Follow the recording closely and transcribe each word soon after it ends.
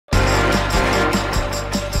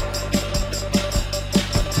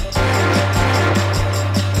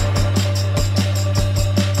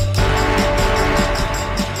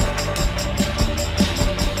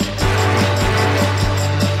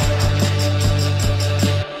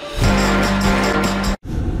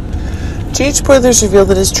Shocking Spoilers reveal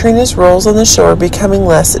that as Trina's roles on the show are becoming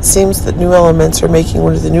less, it seems that new elements are making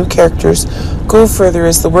one of the new characters go further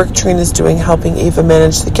as the work Trina's doing helping Ava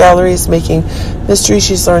manage the gallery is making mystery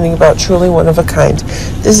she's learning about truly one of a kind.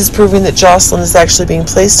 This is proving that Jocelyn is actually being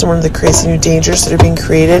placed in one of the crazy new dangers that are being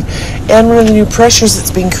created, and one of the new pressures that's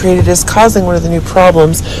being created is causing one of the new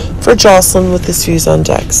problems for Jocelyn with his views on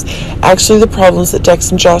Dex. Actually, the problems that Dex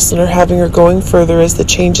and Jocelyn are having are going further as the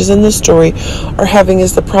changes in the story are having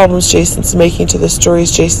as the problems Jason's making to the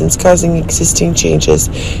stories Jason's causing existing changes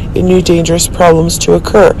in new dangerous problems to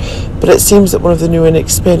occur. But it seems that one of the new and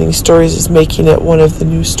expanding stories is making it one of the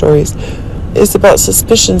new stories is about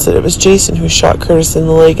suspicions that it was Jason who shot Curtis in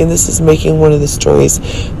the leg, and this is making one of the stories.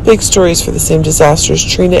 Big stories for the same disasters.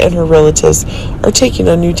 Trina and her relatives are taking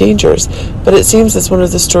on new dangers, but it seems as one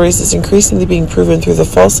of the stories is increasingly being proven through the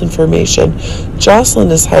false information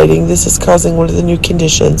Jocelyn is hiding. This is causing one of the new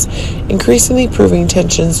conditions. Increasingly proving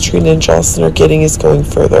tensions Trina and Jocelyn are getting is going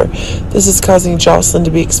further. This is causing Jocelyn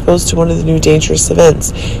to be exposed to one of the new dangerous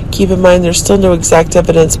events. Keep in mind there's still no exact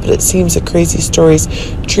evidence, but it seems that crazy stories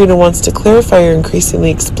Trina wants to clarify are increasingly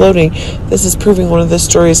exploding. This is proving one of the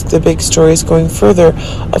stories, the big stories, going further.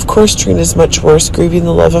 Of course, Trina's much worse, grieving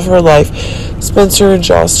the love of her life. Spencer and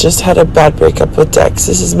Joss just had a bad breakup with Dex.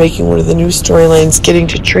 This is making one of the new storylines getting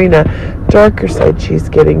to Trina. Darker side she's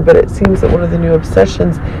getting, but it seems that one of the new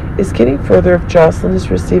obsessions is getting further if Jocelyn is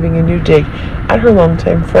receiving a new dig at her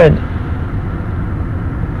longtime friend.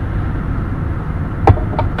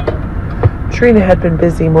 Trina had been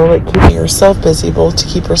busy, more like keeping herself busy, both to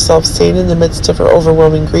keep herself sane in the midst of her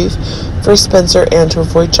overwhelming grief for Spencer and to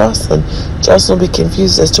avoid Jocelyn. Jocelyn will be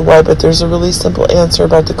confused as to why, but there's a really simple answer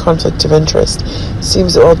about the conflict of interest.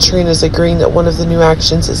 Seems that while Trina is agreeing that one of the new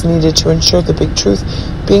actions is needed to ensure the big truth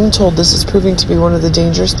being told, this is proving to be one of the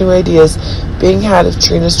dangerous new ideas being had if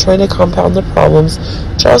Trina's trying to compound the problems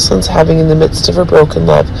Jocelyn's having in the midst of her broken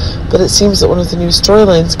love. But it seems that one of the new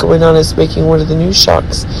storylines going on is making one of the new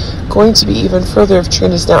shocks going to be even further if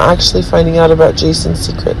Trina's now actually finding out about Jason's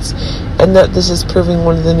secrets, and that this is proving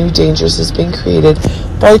one of the new dangers is being created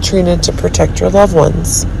by Trina to protect her loved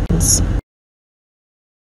ones.